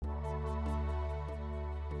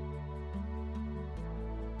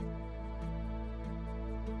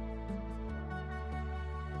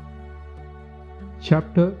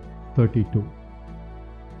Chapter 32.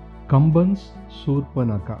 Kamban's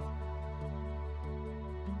Surpanaka.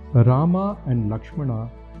 Rama and Lakshmana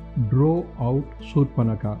drove out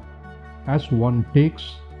Surpanaka as one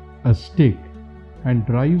takes a stick and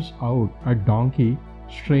drives out a donkey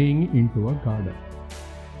straying into a garden.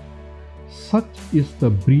 Such is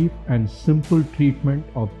the brief and simple treatment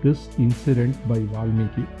of this incident by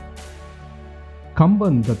Valmiki.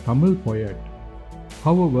 Kamban, the Tamil poet,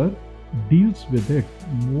 however, deals with it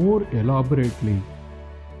more elaborately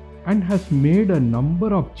and has made a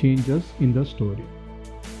number of changes in the story.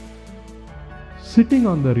 Sitting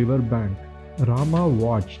on the river bank, Rama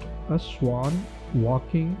watched a swan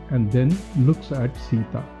walking and then looks at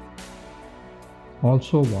Sita,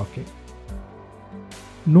 also walking.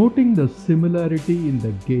 Noting the similarity in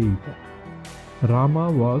the gait,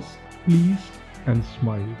 Rama was pleased and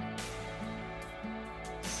smiled.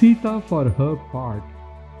 Sita, for her part,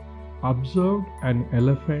 observed an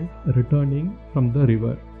elephant returning from the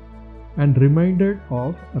river and reminded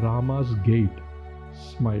of Rama's gait,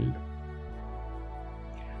 smiled.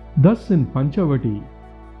 Thus in Panchavati,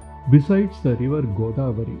 besides the river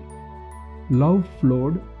Godavari, love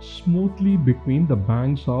flowed smoothly between the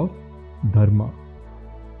banks of Dharma.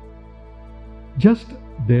 Just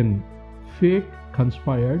then, fate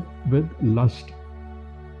conspired with lust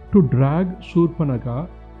to drag Surpanaka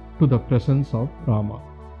to the presence of Rama.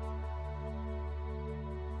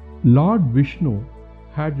 Lord Vishnu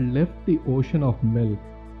had left the ocean of milk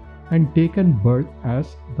and taken birth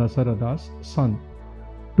as Dasaratha's son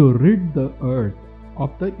to rid the earth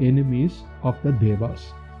of the enemies of the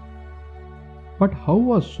Devas. But how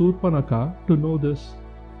was Surpanaka to know this?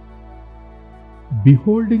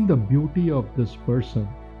 Beholding the beauty of this person,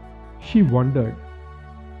 she wondered,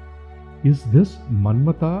 is this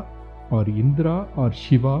Manmata or Indra or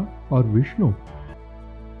Shiva or Vishnu?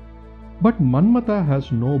 But Manmata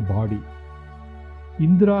has no body,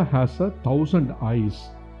 Indra has 1,000 eyes,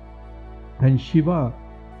 and Shiva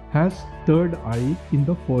has third eye in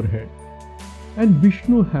the forehead, and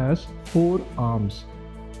Vishnu has 4 arms.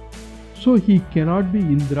 So he cannot be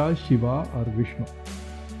Indra, Shiva or Vishnu.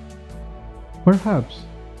 Perhaps,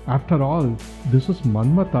 after all, this is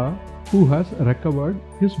Manmata who has recovered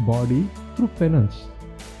his body through penance,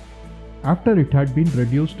 after it had been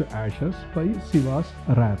reduced to ashes by Shiva's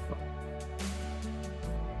wrath.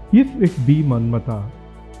 If it be Manmata,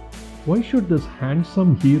 why should this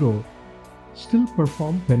handsome hero still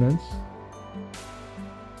perform penance?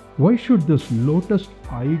 Why should this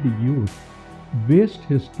lotus-eyed youth waste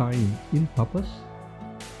his time in tapas?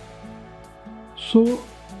 So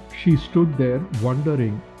she stood there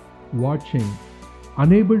wondering, watching,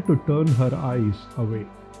 unable to turn her eyes away.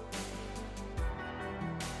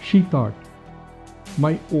 She thought,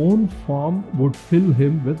 my own form would fill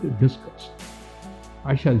him with disgust.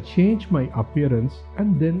 I shall change my appearance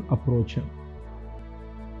and then approach him.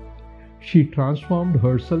 She transformed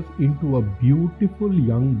herself into a beautiful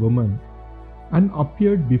young woman and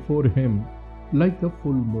appeared before him like the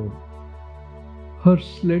full moon. Her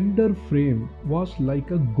slender frame was like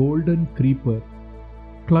a golden creeper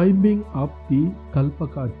climbing up the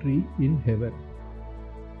Kalpaka tree in heaven.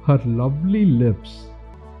 Her lovely lips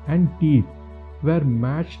and teeth were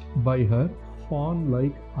matched by her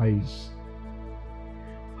fawn-like eyes.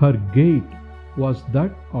 Her gait was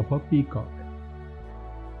that of a peacock.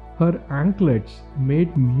 Her anklets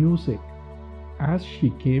made music as she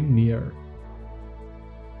came near.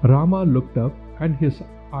 Rama looked up and his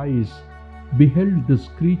eyes beheld this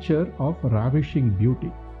creature of ravishing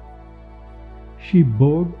beauty. She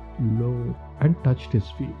bowed low and touched his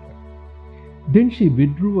feet. Then she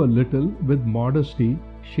withdrew a little with modesty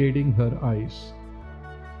shading her eyes.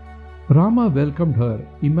 Rama welcomed her,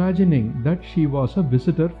 imagining that she was a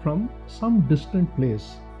visitor from some distant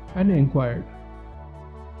place, and inquired,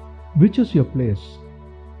 which is your place?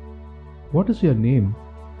 What is your name?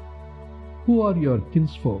 Who are your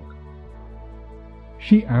kinsfolk?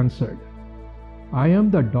 She answered, I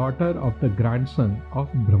am the daughter of the grandson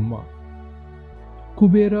of Brahma.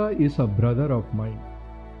 Kubera is a brother of mine.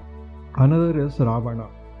 Another is Ravana,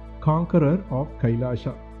 conqueror of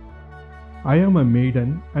Kailasha. I am a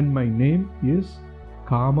maiden and my name is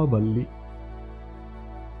Kamavalli.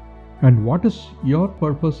 And what is your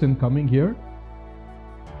purpose in coming here?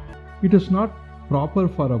 It is not proper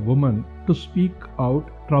for a woman to speak out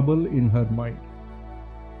trouble in her mind.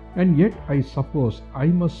 And yet I suppose I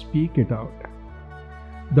must speak it out.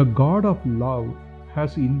 The God of love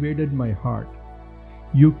has invaded my heart.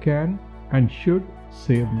 You can and should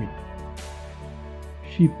save me.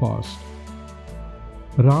 She paused.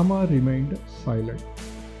 Rama remained silent,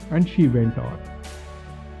 and she went on.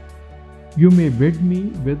 You may wed me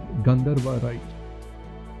with Gandharva right.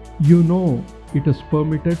 You know it is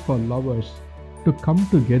permitted for lovers to come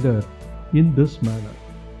together in this manner.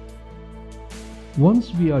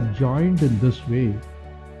 Once we are joined in this way,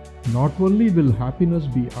 not only will happiness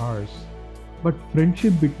be ours, but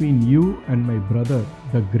friendship between you and my brother,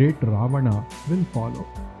 the great Ravana, will follow.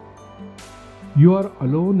 You are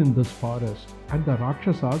alone in this forest, and the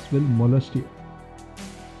Rakshasas will molest you.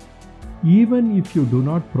 Even if you do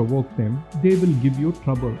not provoke them, they will give you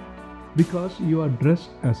trouble because you are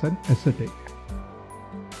dressed as an ascetic.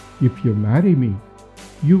 If you marry me,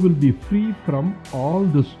 you will be free from all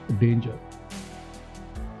this danger.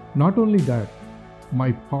 Not only that,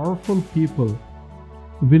 my powerful people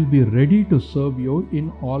will be ready to serve you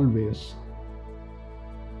in all ways.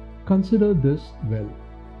 Consider this well.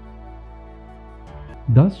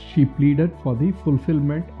 Thus she pleaded for the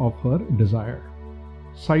fulfillment of her desire,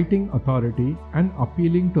 citing authority and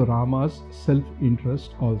appealing to Rama's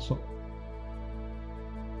self-interest also.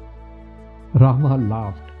 Rama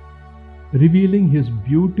laughed, revealing his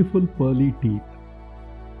beautiful pearly teeth.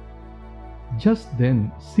 Just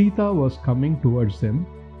then Sita was coming towards them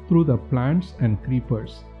through the plants and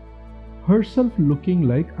creepers, herself looking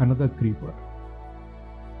like another creeper.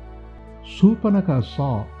 Surpanakha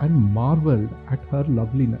saw and marveled at her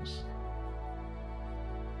loveliness.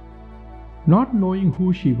 Not knowing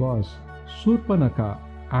who she was, Surpanakha,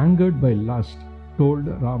 angered by lust, told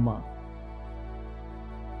Rama,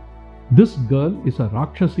 "This girl is a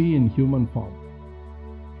Rakshasi in human form.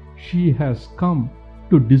 She has come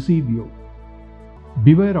to deceive you.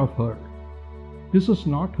 Beware of her. This is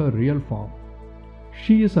not her real form.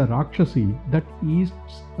 She is a Rakshasi that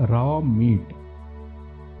eats raw meat.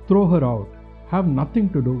 Throw her out. Have nothing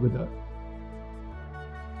to do with her."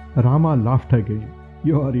 Rama laughed again.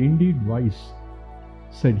 "You are indeed wise,"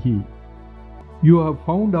 said he. "You have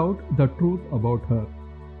found out the truth about her."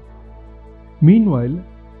 Meanwhile,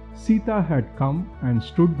 Sita had come and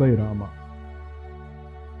stood by Rama.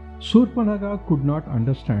 Surpanakha could not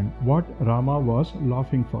understand what Rama was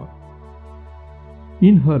laughing for.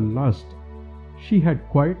 In her lust, she had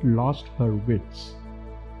quite lost her wits.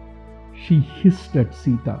 She hissed at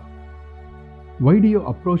Sita, "Why do you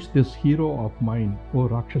approach this hero of mine, O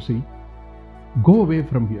Rakshasi? Go away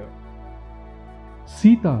from here."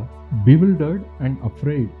 Sita, bewildered and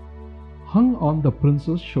afraid, hung on the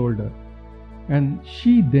prince's shoulder, and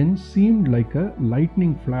she then seemed like a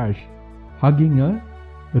lightning flash hugging a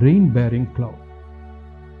rain-bearing cloud.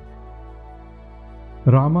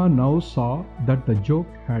 Rama now saw that the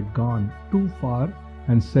joke had gone too far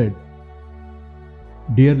and said,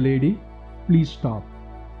 "Dear lady, please stop,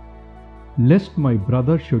 lest my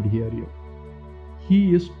brother should hear you. He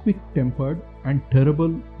is quick-tempered and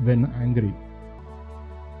terrible when angry.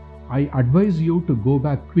 I advise you to go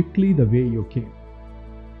back quickly the way you came."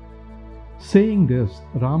 Saying this,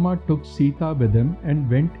 Rama took Sita with him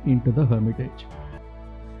and went into the hermitage.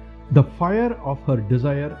 The fire of her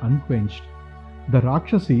desire unquenched, the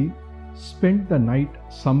Rakshasi spent the night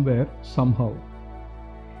somewhere, somehow.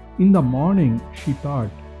 In the morning, she thought,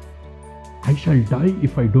 "I shall die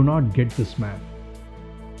if I do not get this man.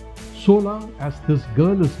 So long as this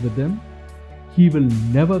girl is with him, he will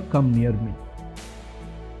never come near me.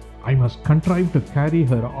 I must contrive to carry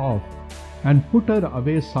her off and put her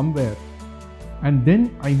away somewhere, and then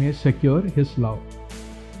I may secure his love."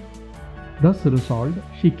 Thus resolved,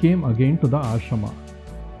 she came again to the ashrama.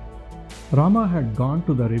 Rama had gone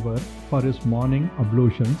to the river for his morning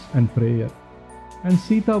ablutions and prayer, and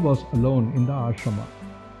Sita was alone in the ashrama.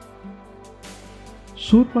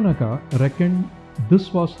 Surpanakha reckoned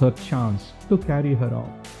this was her chance to carry her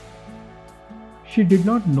off. She did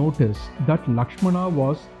not notice that Lakshmana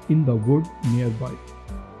was in the wood nearby.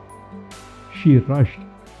 She rushed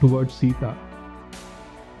towards Sita.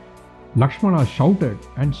 Lakshmana shouted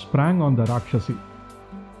and sprang on the Rakshasi.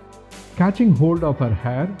 Catching hold of her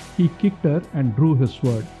hair, he kicked her and drew his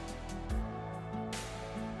sword.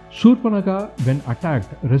 Surpanakha, when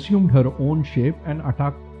attacked, resumed her own shape and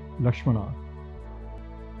attacked Lakshmana.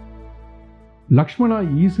 Lakshmana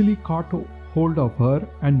easily caught hold of her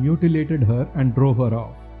and mutilated her and drove her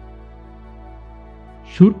off.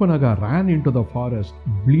 Surpanakha ran into the forest,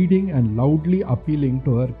 bleeding and loudly appealing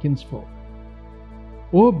to her kinsfolk.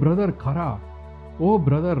 "O brother Khara, O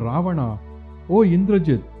brother Ravana, O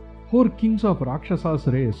Indrajit, four kings of Rakshasas'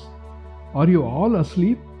 race, are you all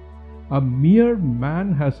asleep? A mere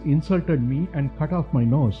man has insulted me and cut off my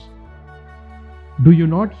nose. Do you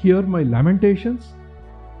not hear my lamentations?"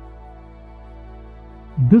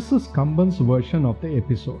 This is Kamban's version of the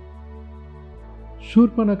episode.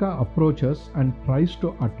 Surpanakha approaches and tries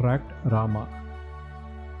to attract Rama.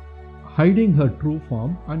 hiding her true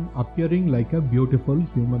form and appearing like a beautiful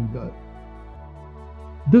human girl.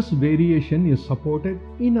 This variation is supported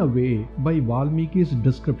in a way by Valmiki's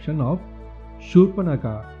description of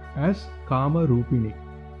Surpanaka as Kama Rupini,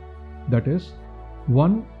 that is,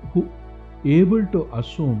 one who able to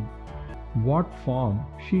assume what form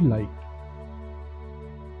she liked.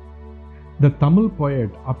 The Tamil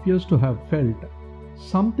poet appears to have felt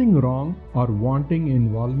something wrong or wanting in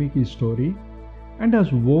Valmiki's story and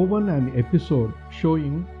has woven an episode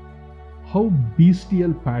showing how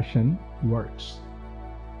bestial passion works.